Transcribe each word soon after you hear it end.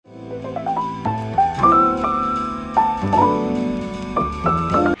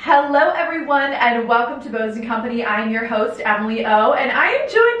and welcome to Bows & Company. I'm your host, Emily O, and I am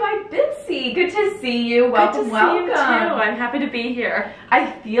joined by Bitsy. Good to see you. Welcome, Good to welcome. see you too. I'm happy to be here.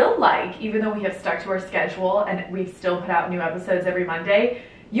 I feel like, even though we have stuck to our schedule and we still put out new episodes every Monday,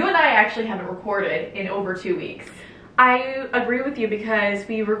 you and I actually haven't recorded in over 2 weeks. I agree with you because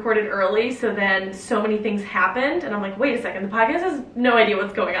we recorded early, so then so many things happened, and I'm like, wait a second, the podcast has no idea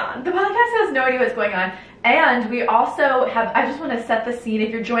what's going on. The podcast has no idea what's going on. And we also have, I just want to set the scene.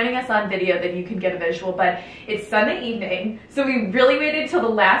 If you're joining us on video, then you can get a visual, but it's Sunday evening, so we really waited till the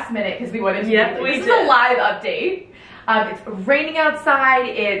last minute because we wanted to this is a live update. It's raining outside,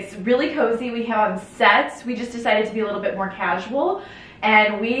 it's really cozy, we have on sets, we just decided to be a little bit more casual,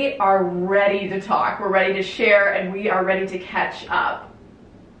 and we are ready to talk, we're ready to share, and we are ready to catch up.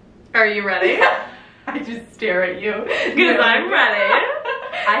 Are you ready? I just stare at you. Because I'm ready.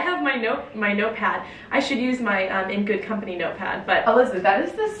 I have my notepad. I should use my In Good Company notepad, but Elizabeth, that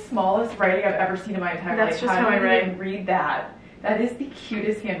is the smallest writing I've ever seen in my entire life. That's just how I write. Read that. That is the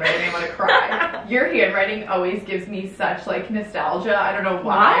cutest handwriting. I want to cry. Your handwriting always gives me such like nostalgia. I don't know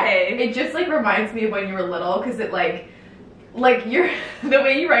why. It just like reminds me of when you were little, because it like the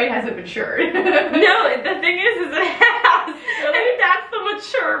way you write hasn't matured. No, the thing is it has. I think that's the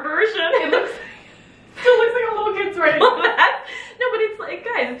mature version. It still looks like a little kid's writing. No, but it's like,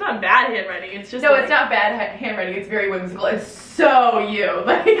 guys, it's not bad handwriting. It's just it's not bad handwriting. It's very whimsical. It's so you.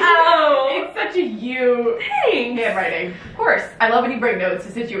 Like, it's such a you handwriting. Of course, I love when you bring notes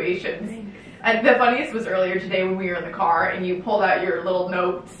to situations. Thanks. And the funniest was earlier today when we were in the car and you pulled out your little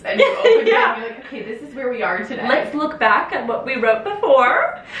notes and you opened it and you're like, okay, this is where we are today. Let's look back at what we wrote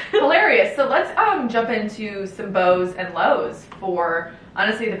before. Hilarious. So let's jump into some bows and lows for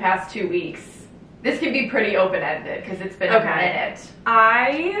honestly the past 2 weeks. This can be pretty open-ended because it's been a minute.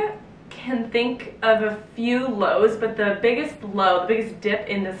 I can think of a few lows, but the biggest low, the biggest dip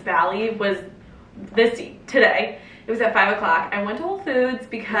in this valley was today. It was at 5 o'clock. I went to Whole Foods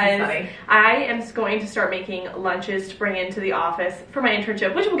because I am going to start making lunches to bring into the office for my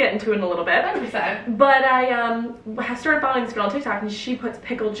internship, which we'll get into in a little bit. 100%. But I started following this girl on TikTok, and she puts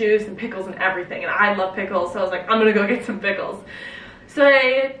pickle juice and pickles and everything, and I love pickles, so I was like, I'm gonna go get some pickles. So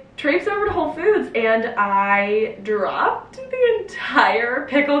I traipsed over to Whole Foods and I dropped the entire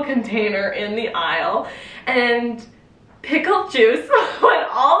pickle container in the aisle, and pickle juice went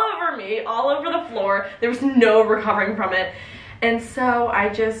all over me, all over the floor. There was no recovering from it. And so I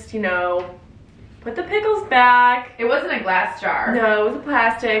just, put the pickles back. It wasn't a glass jar. No, it was a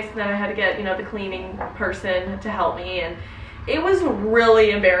plastic, so then I had to get, the cleaning person to help me, and it was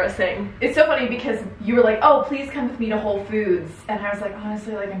really embarrassing. It's so funny because you were like, oh, please come with me to Whole Foods. And I was like,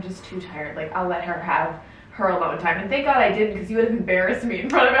 honestly, like, I'm just too tired. Like, I'll let her have her alone time. And thank God I didn't, because you would have embarrassed me in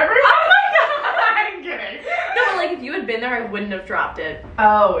front of everyone. Oh my God! I'm kidding. No, but like, if you had been there, I wouldn't have dropped it.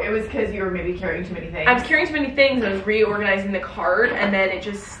 Oh, it was because you were maybe carrying too many things. I was carrying too many things. I was reorganizing the cart, and then it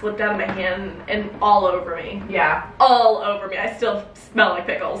just slipped out of my hand and all over me. Yeah. All over me. I still smell like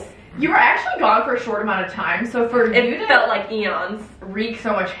pickles. You were actually gone for a short amount of time, so for you to felt like eons. Wreak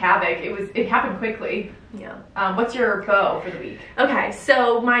so much havoc, it happened quickly. Yeah. What's your bow for the week? Okay,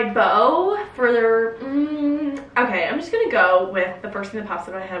 so my bow for okay, I'm just gonna go with the first thing that pops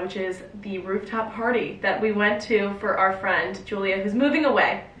in my head, which is the rooftop party that we went to for our friend Julia, who's moving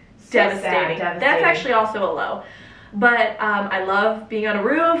away. Devastating. That's actually also a low. But I love being on a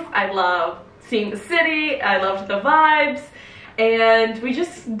roof. I love seeing the city. I loved the vibes. And we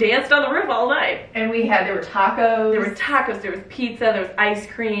just danced on the roof all night. And there were tacos. There was pizza, there was ice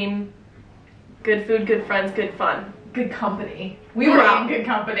cream. Good food, good friends, good fun. Good company. We were in good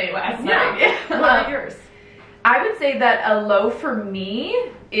company last night. What about yours? I would say that a low for me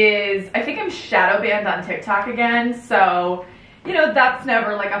is, I think I'm shadow banned on TikTok again, so, that's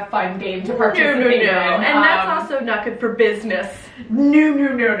never like a fun game to participate in. And that's also not good for business. No,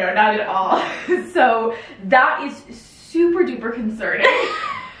 not at all. So that is super duper concerning.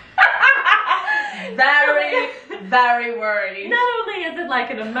 Very worried. Not only is it like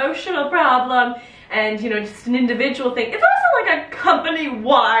an emotional problem and just an individual thing, it's also like a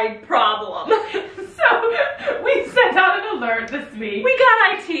company-wide problem. So we sent out an alert this week. We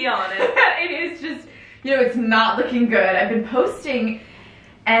got IT on it. It is just, it's not looking good. I've been posting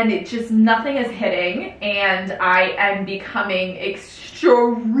and it just, nothing is hitting, and I am becoming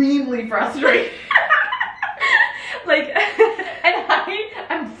extremely frustrated. And I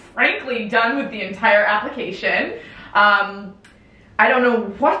am frankly done with the entire application. I don't know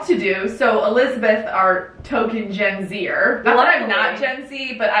what to do. So Elizabeth, our token Gen Zer, not that I'm not Gen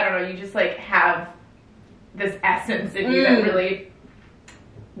Z, but I don't know, you just like have this essence in you that really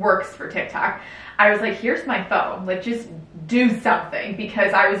works for TikTok. I was like, here's my phone, like just do something,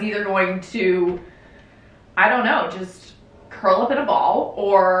 because I was either going to, I don't know, just curl up in a ball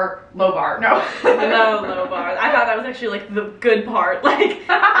or low bar. No. No, low bar. I thought that was actually like the good part. Like,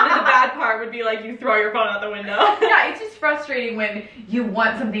 and then the bad part would be like you throw your phone out the window. Yeah, it's just frustrating when you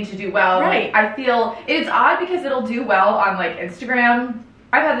want something to do well. Right. Like, I feel it's odd because it'll do well on like Instagram.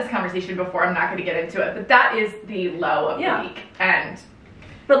 I've had this conversation before, I'm not going to get into it, but that is the low of the week.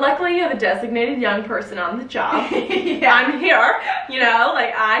 But luckily you have a designated young person on the job. Yeah. I'm here, you know,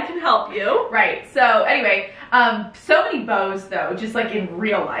 like I can help you. Right. So anyway, so many bows though, just like in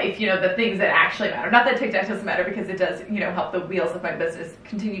real life, you know, the things that actually matter. Not that TikTok doesn't matter, because it does, you know, help the wheels of my business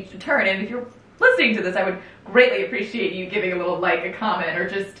continue to turn. And if you're listening to this, I would greatly appreciate you giving a little like, a comment, or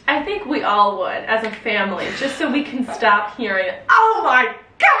just... I think we all would, as a family, just so we can stop hearing, oh my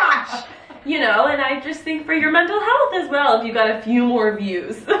gosh! You know, and I just think for your mental health as well, if you got a few more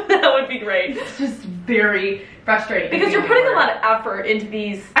views, that would be great. It's just very frustrating. Because you're putting a lot of effort into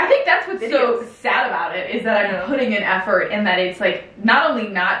these I think that's what's videos. so sad about it, is that I'm putting in effort, and that it's like, not only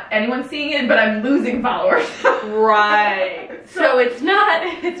not anyone seeing it, but I'm losing followers. Right. So it's not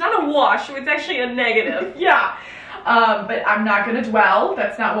a wash, it's actually a negative. Yeah. But I'm not going to dwell.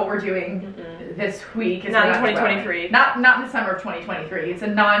 That's not what we're doing this week. Not in 2023. Not in the summer of 2023. It's a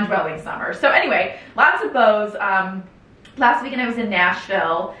non-dwelling summer. So anyway, lots of bows. Last weekend I was in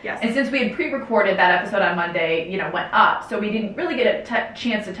Nashville. Yes. And since we had pre-recorded that episode on Monday, you know, went up. So we didn't really get a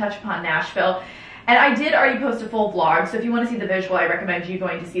chance to touch upon Nashville. And I did already post a full vlog, so if you want to see the visual, I recommend you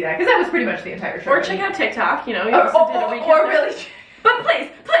going to see that, because that was pretty much the entire show. Or check out TikTok, you know, you also did a recap. Or really... But please,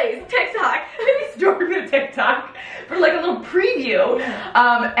 TikTok. Maybe start with TikTok for like a little preview.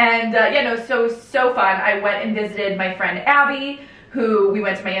 Yeah, no, so fun. I went and visited my friend Abby, who we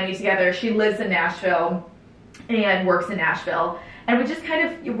went to Miami together. She lives in Nashville and works in Nashville. And we just kind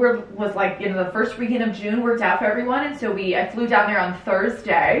of was like, you know, the first weekend of June worked out for everyone. And so I flew down there on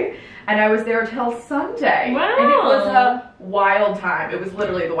Thursday, and I was there till Sunday. Wow. And it was a wild time. It was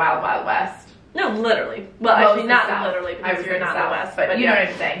literally the Wild Wild West. No, literally. Well, actually, not literally, because you're not in the West. But you know what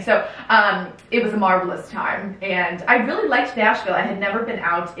I'm saying. So, it was a marvelous time. And I really liked Nashville. I had never been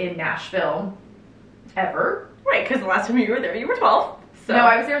out in Nashville ever. Right, because the last time you were there, you were 12. So. No,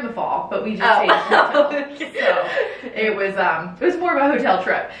 I was there in the fall, but we just stayed in a hotel. So it was more of a hotel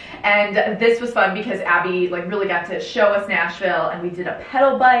trip. And this was fun because Abby like really got to show us Nashville, and we did a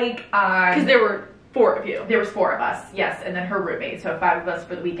pedal bike on... Because there were 4 of you. There was 4 of us, yes, and then her roommate, so 5 of us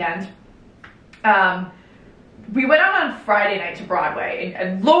for the weekend. We went out on Friday night to Broadway,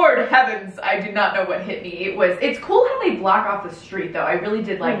 and Lord heavens, I did not know what hit me. It's cool how they block off the street, though. I really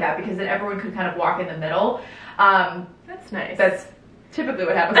did like that, because then everyone could kind of walk in the middle. That's nice. That's typically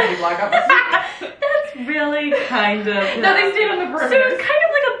what happens when you block off the street. That's really kind of... No, they stayed on the perimeter. So it's kind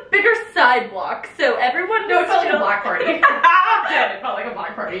of like a bigger sidewalk, so everyone... No, it felt like a block party. Yeah, it felt like a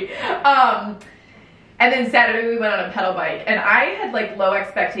block party. And then Saturday we went on a pedal bike, and I had like low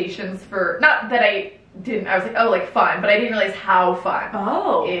expectations for, not that I didn't, I was like, oh, like fun, but I didn't realize how fun.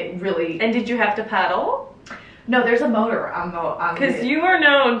 Oh. It really... And did you have to pedal? No, there's a motor on the... Because you are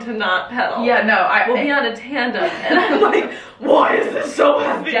known to not pedal. Yeah, no, We'll be on a tandem, and I'm like, why is this so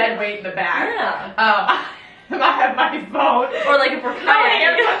heavy? Dead weight in the back. Yeah. I have my phone. Or like if we're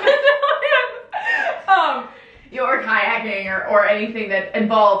kayaking. Or kayaking or anything that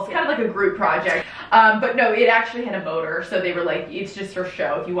involves kind of like a group project. But no, it actually had a motor, so they were like, it's just for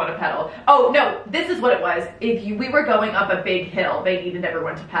show if you want to pedal. Oh no, this is what it was. We were going up a big hill, they needed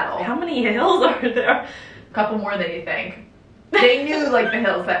everyone to pedal. How many hills are there? A couple more than you think. They knew like the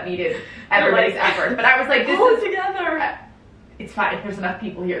hills that needed everybody's effort, but I was like, this is together. It's fine. There's enough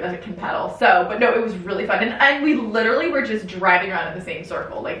people here that it can pedal. So, but no, it was really fun, and we literally were just driving around in the same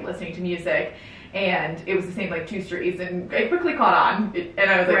circle, like listening to music. And it was the same like 2 streets, and I quickly caught on, and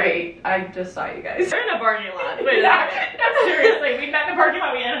I was like, wait, I just saw you guys. We're in a parking lot. Wait, no, seriously, we met in the parking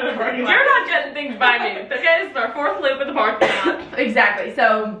lot, we ended in the parking lot. You're not getting things by me. Okay, this is our 4th loop in the parking lot. Exactly,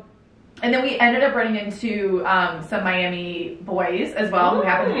 so, and then we ended up running into some Miami boys as well, who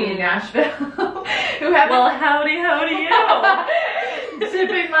happened to be in Nashville. Well, howdy you.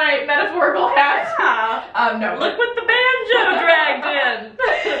 Tipping my metaphorical hat. Yeah. No. Look what the banjo dragged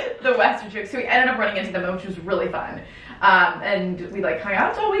in. The Western chicks. So we ended up running into them, which was really fun. And we like hung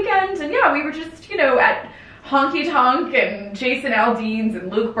out all weekend, and yeah, we were just, you know, at Honky Tonk and Jason Aldean's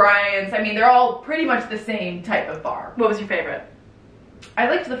and Luke Bryan's. I mean, they're all pretty much the same type of bar. What was your favorite? I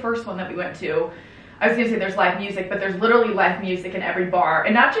liked the first one that we went to. I was gonna say there's live music, but there's literally live music in every bar.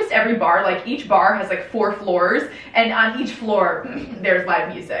 And not just every bar, like each bar has like 4 floors, and on each floor there's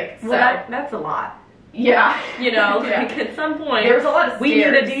live music. So well, that's a lot. Yeah. You know, like at some point there was a lot of we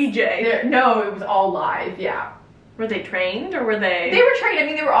need a stairs. DJ. No, it was all live, yeah. Were they trained or were they? They were trained. I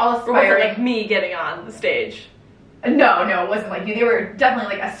mean, they were all aspiring. Or was it like me getting on the stage? No, it wasn't like you. They were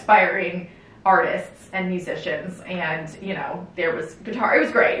definitely like aspiring artists and musicians, and you know, there was guitar. It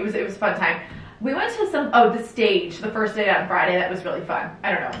was great. It was a fun time. We went to the stage the first day on Friday. That was really fun.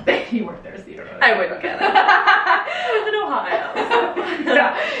 I don't know. You weren't there, so you don't know. I wouldn't get it. I was in Ohio. So.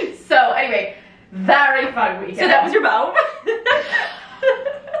 Yeah. So anyway, very fun weekend. So that was your bow?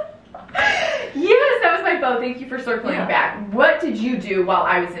 Yes, that was my bow. Thank you for circling back. What did you do while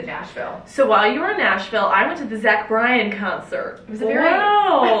I was in Nashville? So while you were in Nashville, I went to the Zach Bryan concert. It was a very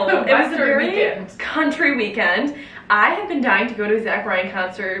it was a very weekend. Country weekend. I have been dying to go to a Zach Bryan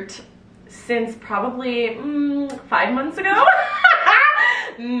concert since probably 5 months ago.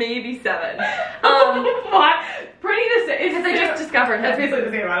 Maybe 7. What? Pretty the same. Because I just discovered him. That's basically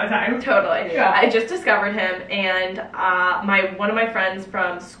the same amount of time. Totally. Yeah. I just discovered him, and one of my friends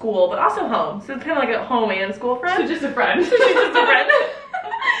from school, but also home. So it's kind of like a home and school friend. So just a friend. She's just a friend.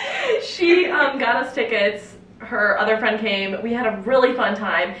 She got us tickets. Her other friend came. We had a really fun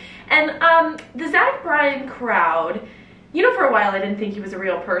time. And the Zach Bryan crowd, you know, for a while I didn't think he was a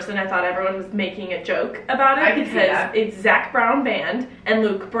real person. I thought everyone was making a joke about it because it's Zach Brown Band and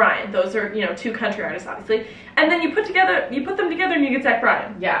Luke Bryan. Those are, you know, 2 country artists, obviously. And then you put them together and you get Zach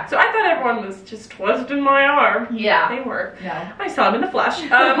Bryan. Yeah. So I thought everyone was just twisting my arm. Yeah. They weren't. No. I saw him in the flesh.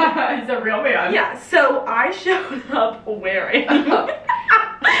 He's a real man. Yeah. So I showed up wearing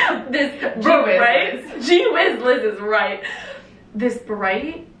this Gee whiz, Liz is right. This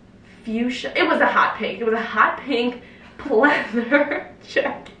bright fuchsia. It was a hot pink. It was a hot pink pleather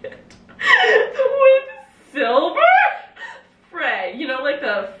jacket with silver fray. You know, like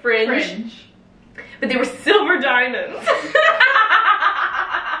the fringe. But they were silver diamonds.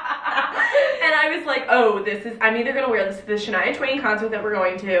 And I was like, oh, I'm either going to wear this to the Shania Twain concert that we're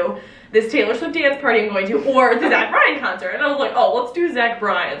going to, this Taylor Swift dance party I'm going to, or the Zach Bryan concert. And I was like, oh, let's do Zach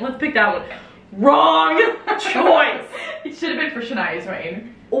Bryan. Let's pick that one. Wrong choice. It should have been for Shania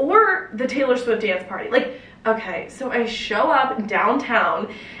Twain. Or the Taylor Swift dance party. Like, okay, so I show up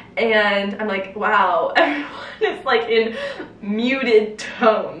downtown and I'm like, wow, everyone is like in muted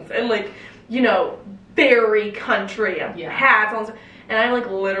tones and like, you know, very country and hats on. And I'm like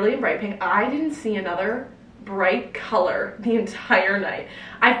literally in bright pink. I didn't see another bright color the entire night.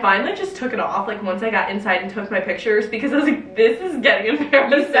 I finally just took it off like once I got inside and took my pictures because I was like, this is getting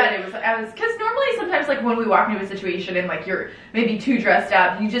embarrassing. You said it was, because normally sometimes like when we walk into a situation and like you're maybe too dressed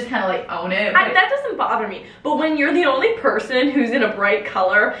up, you just kind of like own it. That doesn't bother me. But when you're the only person who's in a bright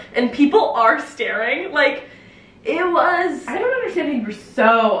color and people are staring, like, it was... I don't understand how you were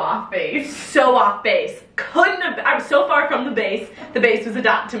so off base. So off base. Couldn't have... I was so far from the base. The base was a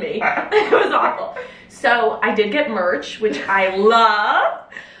dot to me. It was awful. So I did get merch, which I love.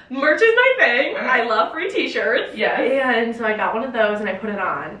 Merch is my thing. I love free t-shirts. Yes. And so I got one of those and I put it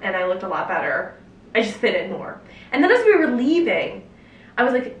on and I looked a lot better. I just fit in more. And then as we were leaving, I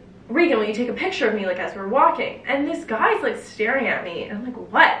was like, Regan, will you take a picture of me like as we're walking? And this guy's like staring at me and I'm like,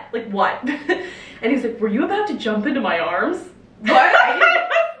 what? Like what? And he's like, were you about to jump into my arms? What? I was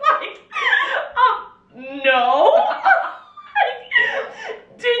like, no.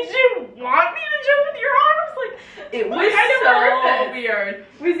 Did you want me to jump into your arms? Like, it was so weird.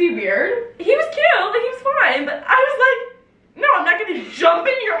 Was he weird? He was cute, like he was fine, but I was like, no, I'm not gonna jump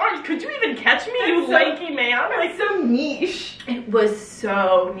in your arms. Could you even catch me, you lanky man? Like, so niche. It was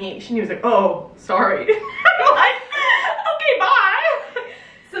so niche. And he was like, oh, sorry. I'm like, okay, bye.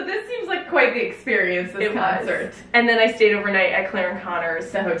 So this seems like quite the experience, this concert. And then I stayed overnight at Claire and Connor's.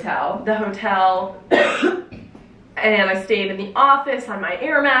 The hotel. And I stayed in the office on my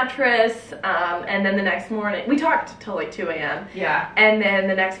air mattress. And then the next morning, we talked till like 2 a.m. Yeah. And then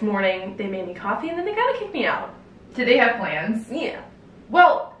the next morning, they made me coffee and then they kind of kicked me out. Did they have plans? Yeah.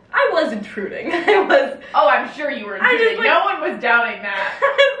 Well, I was intruding. Oh, I'm sure you were intruding. Like, no one was doubting that.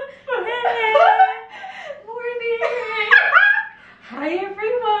 Morning. Hi,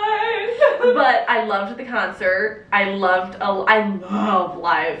 everyone. But I loved the concert. I love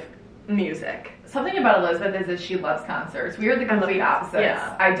live music. Something about Elizabeth is that she loves concerts. We are the complete opposites.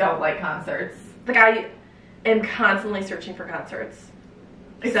 Yeah. I don't like concerts. Like, I am constantly searching for concerts.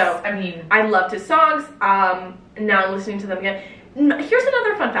 So, I mean, I loved his songs. Now I'm listening to them again. Here's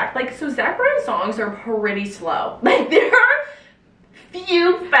another fun fact. Like, so Zach Bryan's songs are pretty slow. Like, there are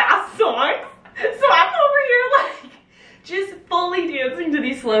few fast songs. So I'm over here, like, just fully dancing to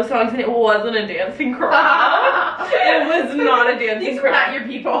these slow songs, and it wasn't a dancing crowd. It was not a dancing These crowd. were not your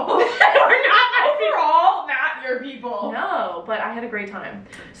people. They were not my Overall, not your people. No, but I had a great time.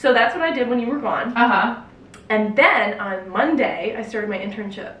 So that's what I did when you were gone. Uh-huh. And then on Monday, I started my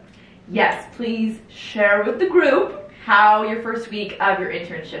internship. yes, please share with the group how your first week of your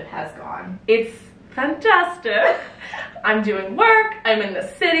internship has gone. It's fantastic. I'm doing work, I'm in the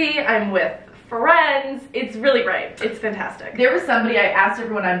city, I'm with friends. It's really great. It's fantastic. There was somebody, I asked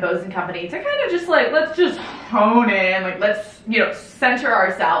everyone on Bose & Company to kind of just like, let's just hone in, like let's, you know, center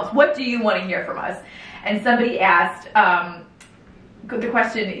ourselves. What do you want to hear from us? And somebody asked the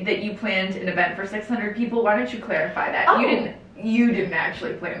question that you planned an event for 600 people. Why don't you clarify that? Oh. You didn't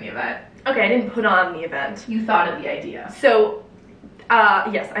actually plan the event. Okay, I didn't put on the event. You thought of the idea. So,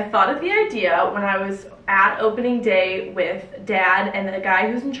 yes, I thought of the idea when I was at opening day with Dad and the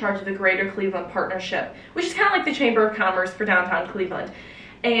guy who's in charge of the Greater Cleveland Partnership, which is kind of like the Chamber of Commerce for downtown Cleveland.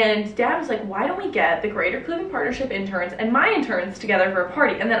 And Dad was like, why don't we get the Greater Cleveland Partnership interns and my interns together for a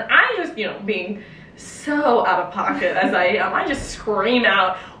party? And then I just, you know, being so out of pocket as I am, I just scream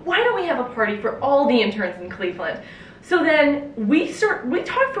out, why don't we have a party for all the interns in Cleveland? So then we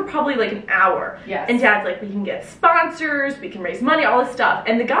talked for probably like an hour. Yes. And Dad's like, we can get sponsors, we can raise money, all this stuff.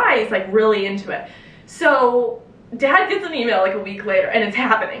 And the guy is like really into it. So Dad gets an email like a week later and it's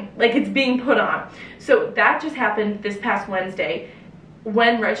happening. Like it's being put on. So that just happened this past Wednesday.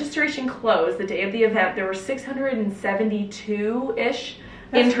 When registration closed, the day of the event, there were 672-ish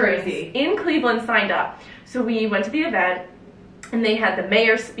interns in Cleveland signed up. So we went to the event and they had the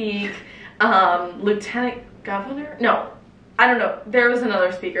mayor speak, Lieutenant Governor? No, I don't know. There was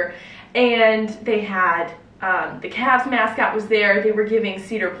another speaker. And they had the Cavs mascot was there. They were giving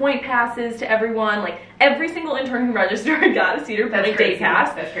Cedar Point passes to everyone. Like every single intern who registered got a Cedar Point day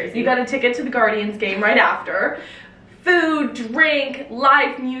pass. That's crazy. You got a ticket to the Guardians game right after. Food, drink,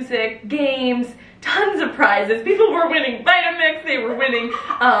 live music, games, tons of prizes. People were winning Vitamix. They were winning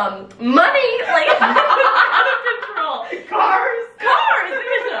money. Like out of control. Cars.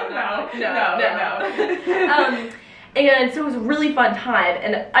 No. And so it was a really fun time.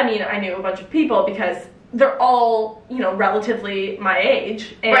 And I mean, I knew a bunch of people because they're all, you know, relatively my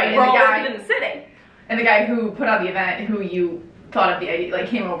age. And right, we're all living in the city. And the guy who put on the event, who you thought of the idea, like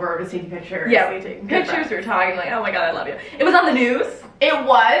came over, was taking pictures. Yeah, we were taking pictures. We were talking like, oh my God, I love you. It was on the news. It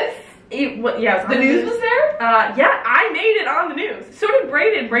was? Yeah, it was on the news was there? Yeah, I made it on the news. So did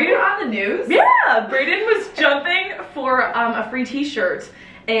Braden. Braden on the news? Yeah, Braden was jumping for a free t-shirt.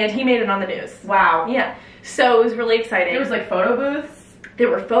 And he made it on the news. Wow. Yeah. So it was really exciting. There was like photo booths? There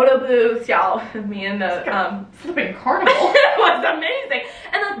were photo booths, y'all. Me and the flipping carnival. It was amazing.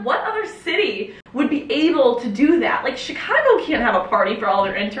 And like what other city would be able to do that? Like Chicago can't have a party for all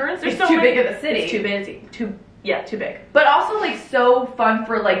their interns. It's too big of a city. It's too busy. Too big. But also like so fun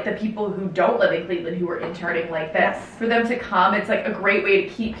for like the people who don't live in Cleveland who are interning like that. Yes. For them to come, it's like a great way to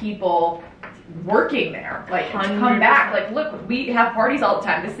keep people working there, like to 100%. come back. Like, look, we have parties all the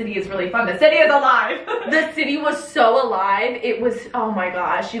time. The city is really fun. The city is alive. The city was so alive. It was, oh my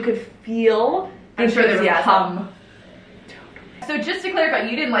gosh, you could feel the I'm sure there was enthusiasm. hum. So just to clarify,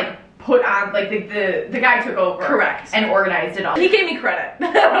 you didn't like put on, like the guy took over. Correct. And organized it all. He gave me credit.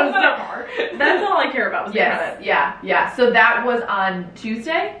 That's all I care about was the credit. Yeah. So that was on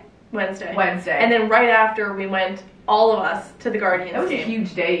Tuesday? Wednesday. And then right after we went, all of us, to the Guardians game. That was game. a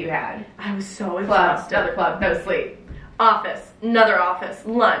huge day you had. I was so exhausted. Another club, no sleep. Office, another office,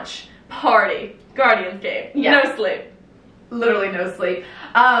 lunch, party, Guardians game, no sleep. Literally no sleep.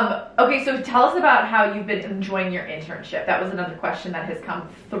 Okay, so tell us about how you've been enjoying your internship. That was another question that has come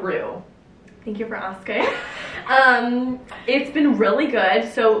through. Thank you for asking. It's been really good.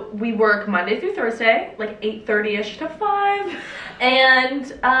 So we work Monday through Thursday, like 8:30ish to 5.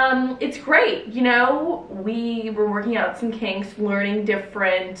 And it's great. You know, we were working out some kinks, learning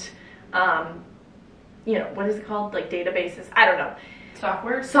different, you know, what is it called? Like databases. I don't know.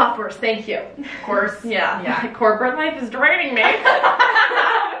 Softwares, thank you. Of course. Yeah. Corporate life is draining me.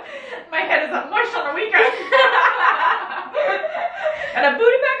 My head is a mush on the weekend. And I'm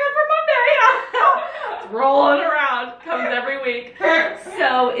booting back up for Monday. It's rolling around. Comes every week.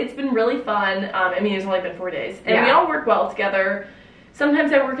 So it's been really fun. I mean, it's only been 4 days. And we all work well together.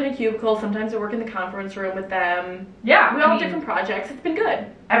 Sometimes I work in a cubicle. Sometimes I work in the conference room with them. Yeah. We all have different projects. It's been good.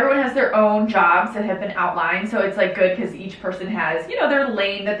 Everyone has their own jobs that have been outlined. So it's like good because each person has, you know, their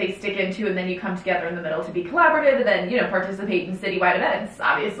lane that they stick into. And then you come together in the middle to be collaborative and then, you know, participate in citywide events,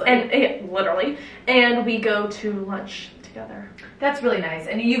 obviously. And literally. And we go to lunch together. That's really nice.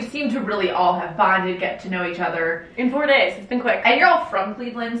 And you seem to really all have bonded, get to know each other. In 4 days. It's been quick. And you're all from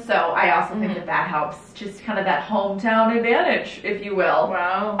Cleveland, so I also think that helps. Just kind of that hometown advantage, if you will.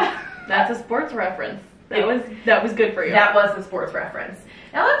 Wow. That's a sports reference. That was good for you. That was the sports reference.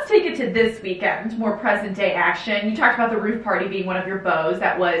 Now let's take it to this weekend, more present day action. You talked about the roof party being one of your bows.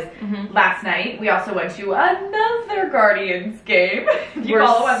 That was last night. We also went to another Guardians game. We're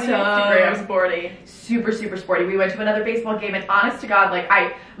follow us on Instagram. Sporty. Super, super sporty. We went to another baseball game, and honest to God, like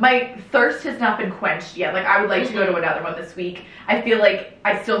my thirst has not been quenched yet. Like I would like to go to another one this week. I feel like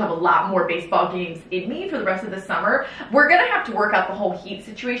I still have a lot more baseball games in me for the rest of the summer. We're gonna have to work out the whole heat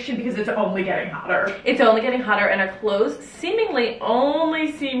situation because it's only getting hotter. It's only getting hotter, and our clothes seemingly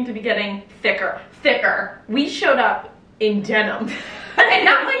only seem to be getting thicker. We showed up in denim. And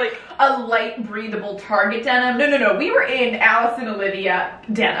not like a light breathable Target denim. No. We were in Alice and Olivia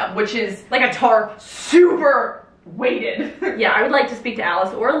denim, which is like a tarp, super weighted. Yeah, I would like to speak to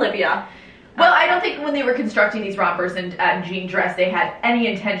Alice or Olivia. Well, I don't think when they were constructing these rompers and jean dress, they had any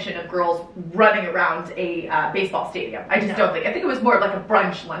intention of girls running around a baseball stadium. I just don't think. I think it was more like a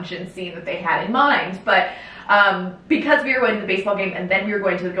brunch luncheon scene that they had in mind. But because we were going to the baseball game and then we were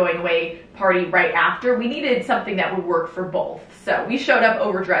going to the going away party right after, we needed something that would work for both. So we showed up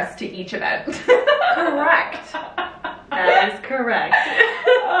overdressed to each event. Correct. That is correct.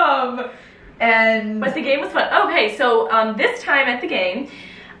 But the game was fun. Okay, so this time at the game,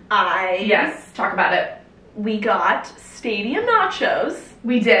 talk about it. We got stadium nachos.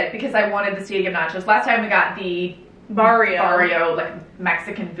 We did, because I wanted the stadium nachos. Last time we got the barrio, like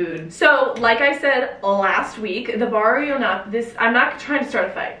Mexican food. So, like I said last week, the barrio I'm not trying to start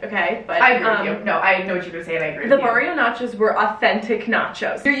a fight, okay? But I agree with you. No, I know what you're going to say, and I agree with you. The barrio nachos were authentic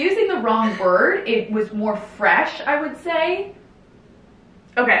nachos. You're using the wrong word. It was more fresh, I would say.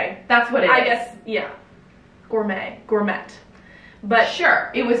 Okay. That's what it is. I guess, yeah. Gourmet. But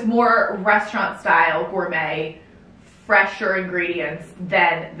sure, it was more restaurant style, gourmet, fresher ingredients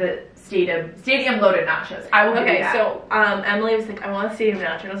than the stadium loaded nachos. I will give you that. So Emily was like, I want a stadium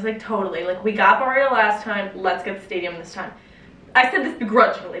nacho. And I was like, totally. Like, we got barrio last time. Let's get the stadium this time. I said this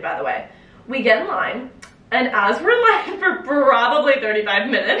begrudgingly, by the way. We get in line, and as we're in line for probably 35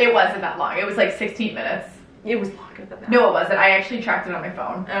 minutes. It wasn't that long. It was like 16 minutes. It was longer than that. No, it wasn't. I actually tracked it on my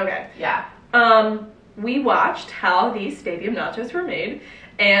phone. Okay. Yeah. We watched how these stadium nachos were made,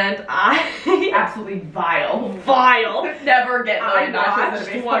 and I absolutely vile. Never get loaded nachos.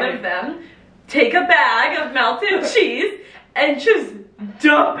 I watched one of them take a bag of melted cheese and just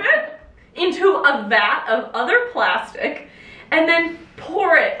dump it into a vat of other plastic, and then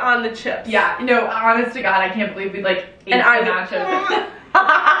pour it on the chips. Yeah, honest to God, I can't believe we ate the nachos.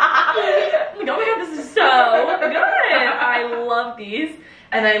 Oh my God, this is so good. I love these.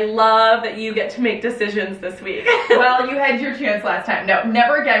 And I love that you get to make decisions this week. Well, you had your chance last time. No,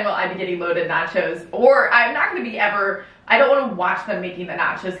 never again will I be getting loaded nachos. Or I'm not going to be I don't want to watch them making the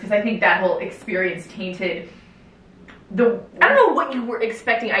nachos because I think that whole experience tainted I don't know what you were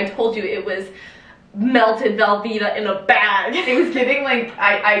expecting. I told you it was melted Velveeta in a bag. It was giving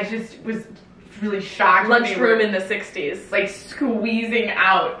I just was really shocked. Lunchroom in the 60s. Like squeezing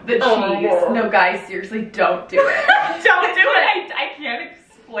out the cheese. No, guys, seriously, don't do it. Don't do it. I can't explain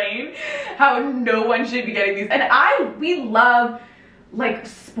how no one should be getting these. And we love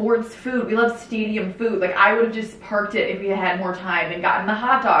sports food. We love stadium food. Like I would have just parked it if we had more time and gotten the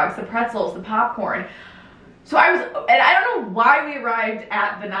hot dogs, the pretzels, the popcorn. So I don't know why we arrived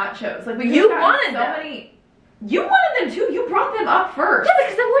at the nachos. Like you wanted them. You wanted them too. You brought them up first. Yeah,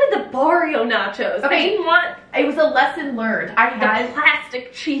 because I wanted the barrio nachos. Okay. I didn't want. It was a lesson learned. I had the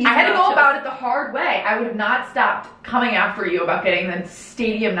plastic cheese. I had to nachos. go about it the hard way. I would have not stopped coming after you about getting the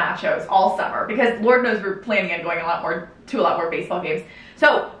stadium nachos all summer because Lord knows we're planning on going to a lot more baseball games.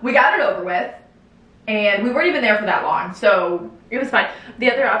 So we got it over with, and we weren't even there for that long. So it was fine.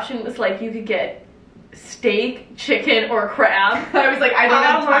 The other option was you could get steak, chicken, or crab. I was like, I don't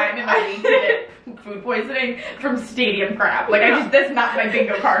have time in my week to get food poisoning from stadium crab. That's not my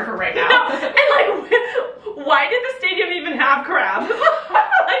bingo card for right now. No. And why did the stadium even have crab?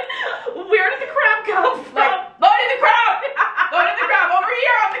 Where did the crab come from? Loaded the crab over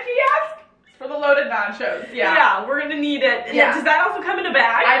here on the kiosk for the loaded nachos. Yeah, we're gonna need it. Yeah. Does that also come in a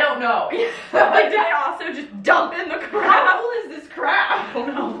bag? I don't know. Did they also just dump in the crab? How old is this crab? I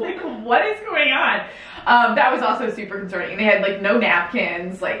don't know. What is going on? That was also super concerning. They had no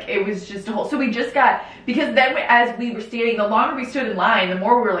napkins. It was just a whole. So we just got, because then as we were standing, the longer we stood in line, the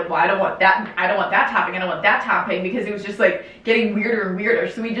more we were like, well, I don't want that topping. I don't want that topping, because it was just getting weirder and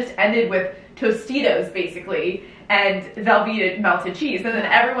weirder. So we just ended with Tostitos basically and Velveeta melted cheese. And then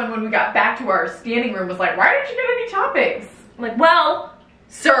everyone, when we got back to our standing room, was like, why didn't you get any toppings? I'm like, well,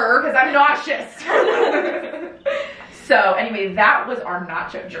 sir, because I'm nauseous. So anyway, that was our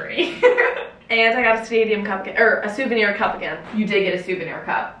nacho journey. And I got a stadium cup again, or a souvenir cup again. You did get a souvenir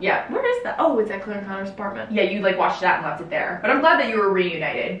cup. Yeah. Where is that? Oh, it's at Claire and Connor's apartment. Yeah, you like watched that and left it there. But I'm glad that you were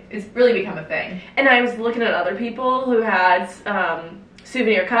reunited. It's really become a thing. And I was looking at other people who had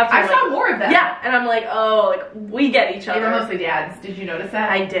souvenir cups. I saw more of them. Yeah, and I'm like, oh, like we get each other. They were mostly dads. Did you notice that?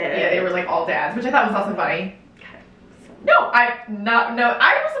 I did. Yeah, they were like all dads, which I thought was also funny. No, I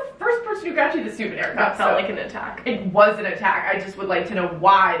was the first person who got you the souvenir cup. That felt like an attack. It was an attack. I just would like to know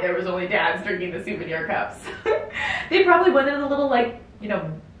why there was only dads drinking the souvenir cups. They probably wanted a little, like, you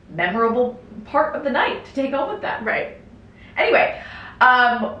know, memorable part of the night to take home with them. Right. Anyway,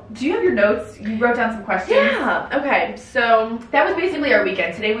 do you have your notes? You wrote down some questions. Yeah. Okay. So that was basically our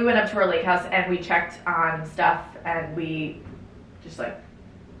weekend. Today we went up to our lake house and we checked on stuff and we just like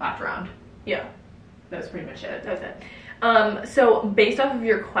laughed around. Yeah. That was pretty much it. That was it. So based off of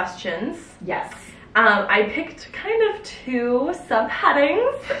your questions, yes, I picked kind of 2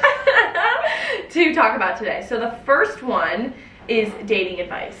 subheadings to talk about today. So the first one is dating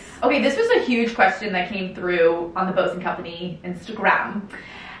advice. Okay, this was a huge question that came through on the Bows and Company Instagram.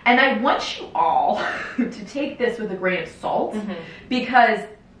 And I want you all to take this with a grain of salt because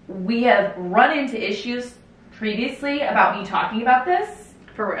we have run into issues previously about me talking about this.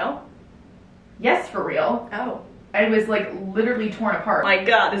 For real? Yes, for real. Oh. I was like literally torn apart. My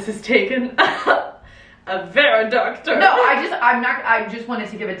God, this has taken a very dark turn. No, I just wanted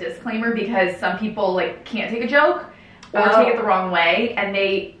to give a disclaimer because some people like can't take a joke or take it the wrong way and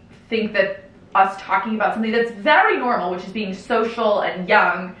they think that us talking about something that's very normal, which is being social and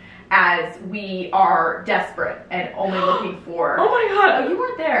young, as we are desperate and only looking for... Oh my God. Oh, you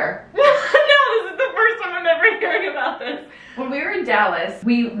weren't there. No, this is the first time I'm ever hearing about this. When we were in Dallas,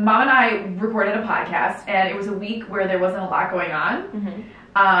 Mom and I recorded a podcast, and it was a week where there wasn't a lot going on.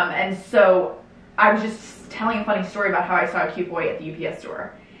 And so I was just telling a funny story about how I saw a cute boy at the UPS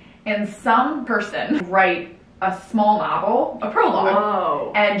store. And some person write a small novel, a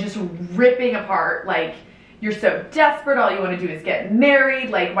prologue, and just ripping apart, like, you're so desperate, all you want to do is get married,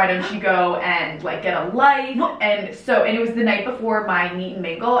 like, why don't you go and, like, get a life? And it was the night before my meet and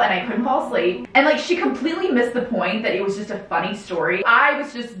mingle, and I couldn't fall asleep. And, like, she completely missed the point that it was just a funny story. I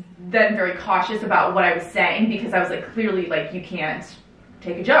was just then very cautious about what I was saying, because I was, like, clearly, like, you can't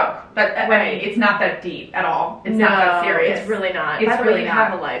take a joke. But, I mean, it's not that deep at all. It's not that serious. It's really not. It's really not.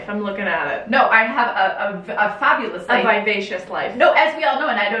 Have a life. I'm looking at it. No, I have a fabulous life. A vivacious life. No, as we all know,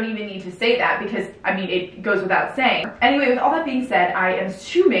 and I don't even need to say that because, I mean, it goes without saying. Anyway, with all that being said, I am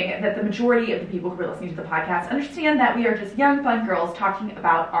assuming that the majority of the people who are listening to the podcast understand that we are just young, fun girls talking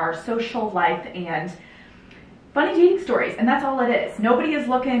about our social life and funny dating stories, and that's all it is. Nobody is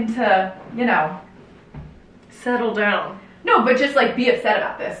looking to, you know... settle down. No, but just, like, be upset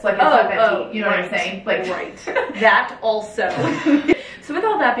about this. Like, it's not that deep, you know what I'm saying? Like, right. That also. So with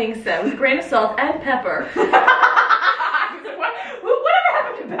all that being said, with a grain of salt and pepper. Whatever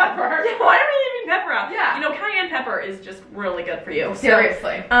happened to pepper? Yeah, why are we leaving pepper out? Yeah. You know, cayenne pepper is just really good for you.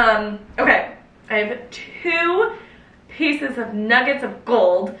 Seriously. So, okay. I have 2 pieces of nuggets of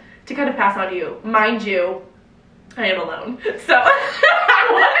gold to kind of pass on to you. Mind you, I am alone.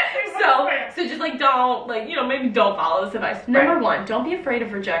 So just like don't, like, you know, maybe don't follow this advice. Number 1, don't be afraid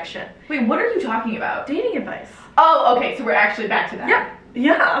of rejection. Wait, what are you talking about? Dating advice. Oh, okay, so we're actually back to that.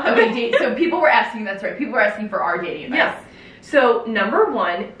 Yeah. Okay, so people were asking, that's right, people were asking for our dating advice. Yes. So number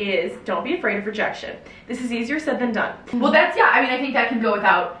 1 is don't be afraid of rejection. This is easier said than done. Well, that's, yeah, I mean, I think that can go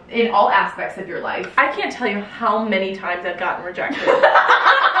without, in all aspects of your life. I can't tell you how many times I've gotten rejected.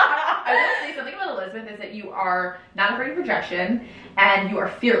 I will say something about Elizabeth is that you are not afraid of rejection and you are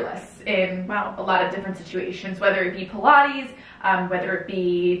fearless in a lot of different situations, whether it be Pilates, whether it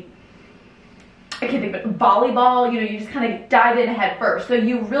be, I can't think, but volleyball, you know, you just kind of dive in head first. So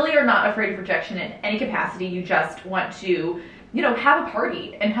you really are not afraid of rejection in any capacity. You just want to, you know, have a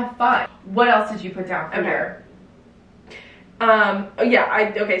party and have fun. What else did you put down for here?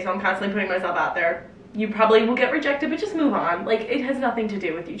 Okay, so I'm constantly putting myself out there. You probably will get rejected, but just move on. Like, it has nothing to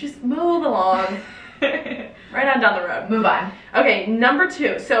do with you. Just move along. Right on down the road. Move on. Okay, number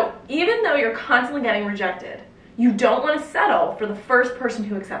 2. So even though you're constantly getting rejected, you don't want to settle for the first person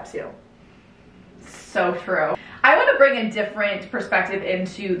who accepts you. So true. I want to bring a different perspective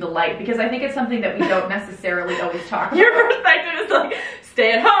into the light because I think it's something that we don't necessarily always talk about. Your perspective is like,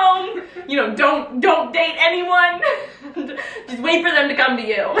 stay at home, you know, don't date anyone. Just wait for them to come to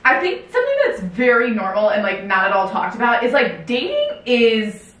you. I think something that's very normal and like not at all talked about is like dating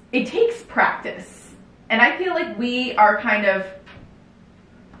is, it takes practice. And I feel like we are kind of,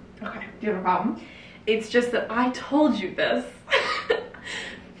 okay, do you have a problem? It's just that I told you this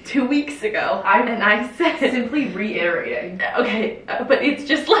 2 weeks ago, and I said, simply reiterating. Okay, but it's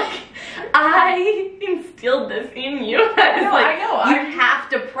just like, I instilled this in you. I know. You have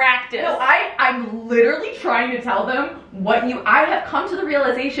to practice. No, I'm literally trying to tell them I have come to the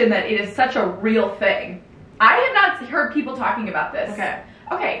realization that it is such a real thing. I have not heard people talking about this.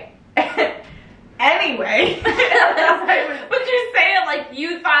 Okay. Anyway. But you're saying like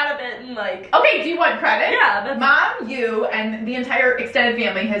you thought of it and like. Okay, do you want credit? Yeah. Mom, you, and the entire extended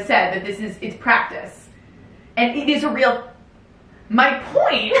family has said that it's practice. And it is a real. My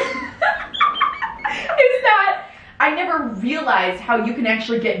point is that I never realized how you can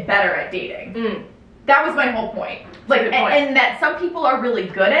actually get better at dating. That was my whole point. Like, and that some people are really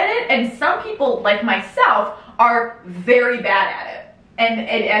good at it, and some people, like myself, are very bad at it. And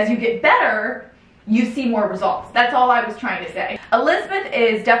as you get better, you see more results. That's all I was trying to say. Elizabeth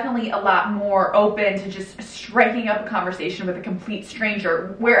is definitely a lot more open to just striking up a conversation with a complete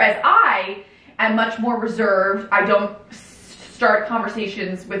stranger, whereas I am much more reserved. I don't start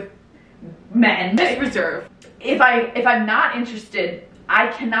conversations with men. Just reserve. If I'm not interested, I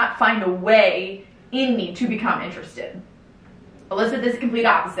cannot find a way in me to become interested. Elizabeth is the complete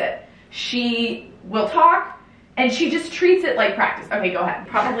opposite. She will talk, and she just treats it like practice. Okay, go ahead.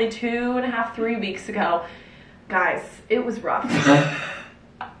 Probably 2.5, 3 weeks ago. Guys, it was rough.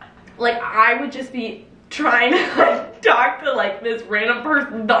 Like, I would just be trying to like talk to like this random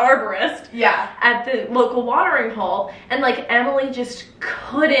person, the arborist, at the local watering hole, and like Emily just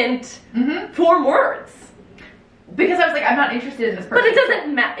couldn't form words. Because I was like, I'm not interested in this person. But it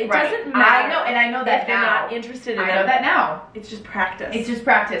doesn't matter. It doesn't matter. I know, and I know that you're now. Not interested in I know that now. It's just practice. It's just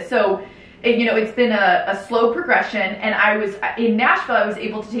practice. So, you know, it's been a slow progression, and I was in Nashville. I was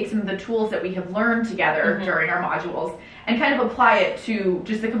able to take some of the tools that we have learned together during our modules and kind of apply it to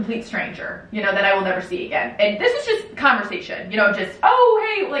just a complete stranger, you know, that I will never see again. And this is just conversation, you know, just,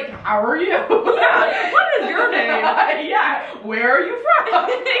 oh, hey, like, how are you? Yeah, what is your name? Yeah, where are you from?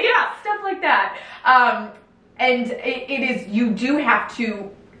 Yeah, stuff like that. And it is, you do have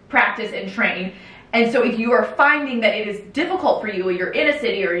to practice and train. And so if you are finding that it is difficult for you, or you're in a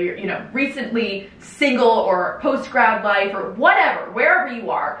city, or you're, you know, recently single, or post-grad life, or whatever, wherever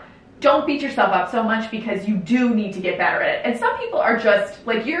you are, don't beat yourself up so much, because you do need to get better at it. And some people are just,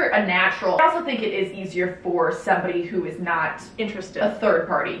 like, you're a natural. I also think it is easier for somebody who is not interested. A third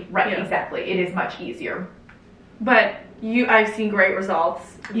party. Right, exactly. It is much easier. But I've seen great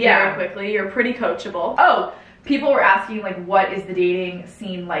results very quickly. You're pretty coachable. Oh, people were asking, like, what is the dating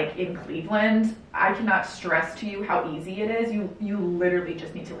scene like in Cleveland? I cannot stress to you how easy it is. You literally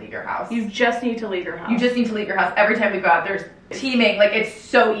just need to leave your house. You just need to leave your house. You just need to leave your house. Every time we go out, there's teaming. Like, it's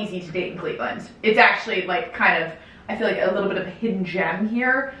so easy to date in Cleveland. It's actually, like, kind of, I feel like a little bit of a hidden gem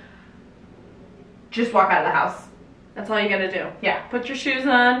here. Just walk out of the house. That's all you gotta do. Yeah. Put your shoes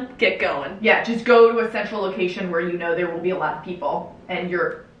on, get going. Yeah, just go to a central location where you know there will be a lot of people, and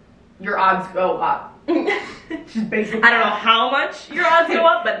your odds go up. Just basically, I don't know how much your odds go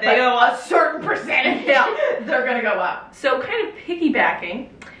up, but they go up. A certain percentage. They're gonna go up. So kind of piggybacking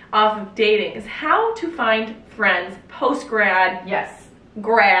off of dating is how to find friends post-grad. Yes.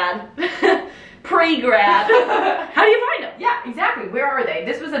 Grad. Pre-grad. How do you find them? Yeah, exactly. Where are they?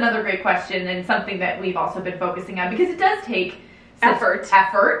 This was another great question, and something that we've also been focusing on, because it does take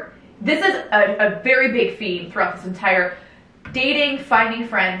effort. This is a very big theme throughout this entire dating, finding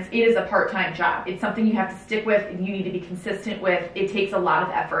friends. It is a part-time job. It's something you have to stick with, and you need to be consistent with. It takes a lot of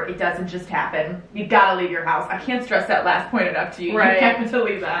effort. It doesn't just happen. You've got to leave your house. I can't stress that last point enough to you. Right. You have to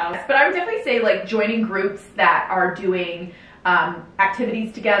leave the house. But I would definitely say, like, joining groups that are doing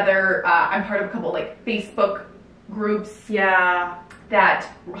activities together. I'm part of a couple, like, Facebook groups. Yeah. That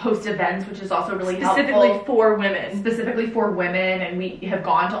host events, which is also really helpful. Specifically for women. Specifically for women, and we have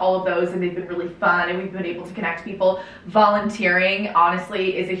gone to all of those, and they've been really fun, and we've been able to connect people. Volunteering,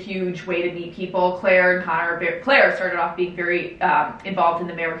 honestly, is a huge way to meet people. Claire and Connor, Claire started off being very involved in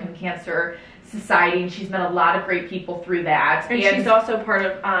the American Cancer Society, and she's met a lot of great people through that. And she's also part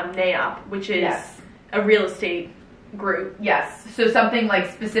of NAOP, which is a real estate group. Yes, so something like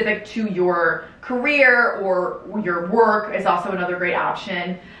specific to your career or your work is also another great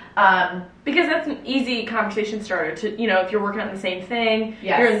option. Because that's an easy conversation starter to, you know, if you're working on the same thing,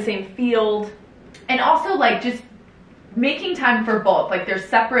 yes. You're in the same field. And also, like, just making time for both. Like, there's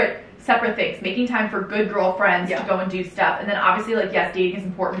separate things. Making time for good girlfriends to go and do stuff. And then obviously, like, yes, dating is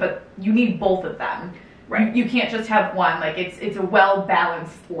important, but you need both of them. Right. You can't just have one. Like, it's a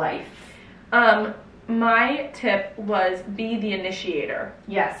well-balanced life. My tip was be the initiator.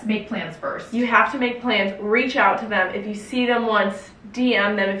 Yes, make plans first. You have to make plans. Reach out to them. If you see them once,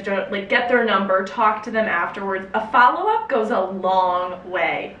 DM them. If you don't, like, get their number, talk to them afterwards. A follow-up goes a long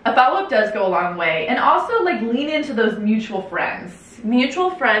way. A follow-up does go a long way. And also, like, lean into those mutual friends. Mutual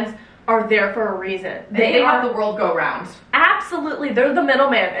friends are there for a reason. They have the world go round. Absolutely. They're the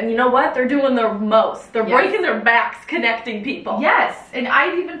middleman. And you know what? They're doing the most. They're breaking their backs connecting people. Yes. And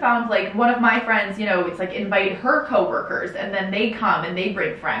I've even found, like, one of my friends, you know, it's like invite her coworkers and then they come and they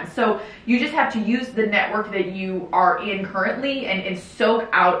bring friends. So you just have to use the network that you are in currently and soak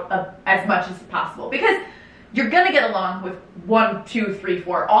out of as much as possible. Because you're going to get along with 1, 2, 3,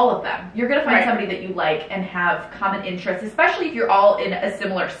 4, all of them. You're going to find somebody that you like and have common interests, especially if you're all in a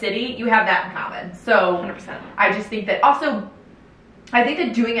similar city. You have that in common. So 100%. I just think that also, I think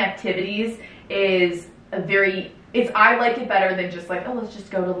that doing activities is I like it better than just like, oh, let's just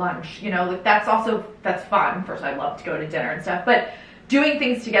go to lunch. You know, like that's fun. First, I love to go to dinner and stuff, but doing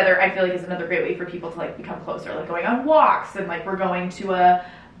things together, I feel like is another great way for people to like become closer, like going on walks and like we're going to a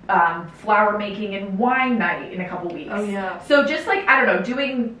flower making and wine night in a couple weeks. Oh yeah. So just like, I don't know,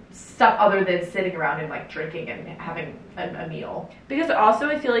 doing stuff other than sitting around and like drinking and having a meal. Because also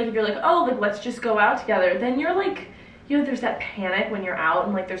I feel like if you're like, oh, like let's just go out together, then you're like, you know, there's that panic when you're out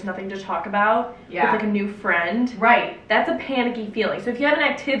and like there's nothing to talk about with like a new friend. Right. That's a panicky feeling. So if you have an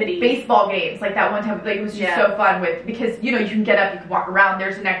activity. Baseball games, like that one time, like it was just so fun because, you know, you can get up, you can walk around,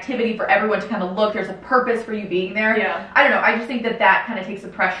 there's an activity for everyone to kind of look, there's a purpose for you being there. Yeah. I don't know, I just think that kind of takes the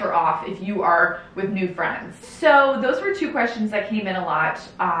pressure off if you are with new friends. So those were 2 questions that came in a lot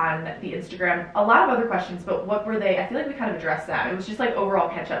on the Instagram. A lot of other questions, but what were they? I feel like we kind of addressed that. It was just like overall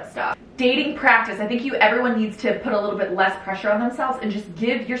catch-up stuff. Dating practice. I think everyone needs to put a little bit less pressure on themselves and just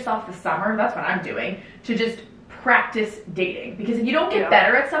give yourself the summer, that's what I'm doing, to just practice dating. Because if you don't get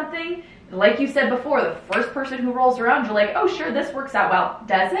better at something, like you said before, the first person who rolls around, you're like, oh sure, this works out well.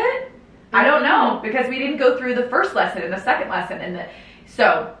 Does it? I don't know, because we didn't go through the first lesson and the second lesson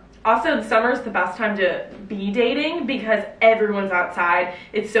so also, the summer is the best time to be dating because everyone's outside.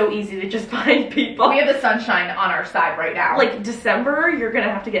 It's so easy to just find people. We have the sunshine on our side right now. Like December, you're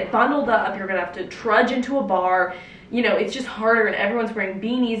gonna have to get bundled up. You're gonna have to trudge into a bar. You know, it's just harder, and everyone's wearing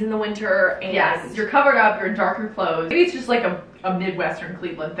beanies in the winter. And yes, you're covered up. You're in darker clothes. Maybe it's just like a Midwestern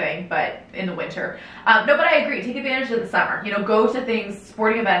Cleveland thing, but in the winter. No, but I agree. Take advantage of the summer. You know, go to things.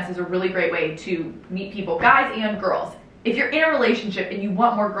 Sporting events is a really great way to meet people, guys and girls. If you're in a relationship and you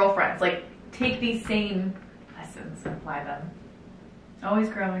want more girlfriends, like, take these same lessons and apply them. Always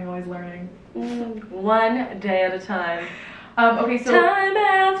growing, always learning. One day at a time. Okay, so time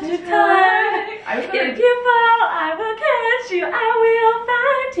after time. If you fall, I will catch you.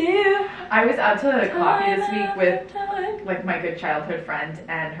 I will find you. I was out to coffee this week with like my good childhood friend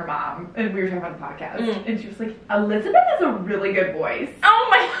and her mom, and we were talking about a podcast, and she was like, Elizabeth has a really good voice. Oh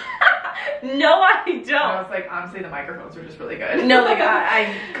my No, I don't. And I was like, honestly, the microphones are just really good. No, like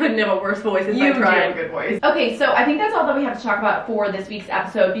I couldn't have a worse voice if I tried. You do have a good voice. Okay, so I think that's all that we have to talk about for this week's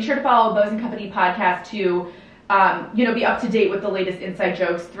episode. Be sure to follow Bows and Company podcast to you know, be up to date with the latest inside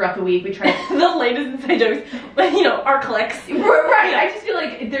jokes throughout the week. We try the latest inside jokes, you know, our clicks. Right. Yeah. I just feel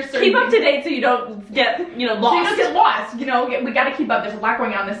like there's certain keep up to date so you don't get, you know, lost. So you don't get lost. You know, we got to keep up. There's a lot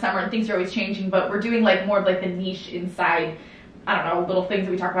going on this summer and things are always changing, but we're doing like more of like the niche inside, I don't know, little things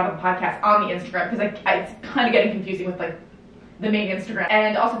that we talk about on the podcast on the Instagram, because it's kind of getting confusing with like the main Instagram.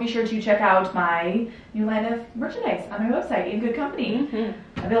 And also be sure to check out my new line of merchandise on my website, In Good Company.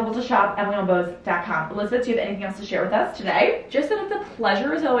 Available to shop at emilyonbose.com. Elizabeth, do you have anything else to share with us today? Just that it's a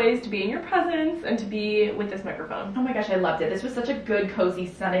pleasure as always to be in your presence and to be with this microphone. Oh my gosh, I loved it. This was such a good, cozy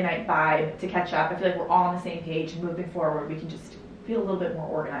Sunday night vibe to catch up. I feel like we're all on the same page, and moving forward we can just feel a little bit more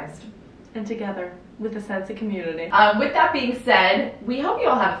organized. And together with a sense of community. With that being said, we hope you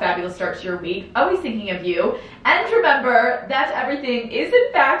all have a fabulous start to your week. Always thinking of you. And remember that everything is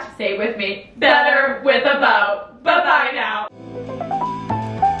in fact, say with me, better with a bow. Bye-bye now.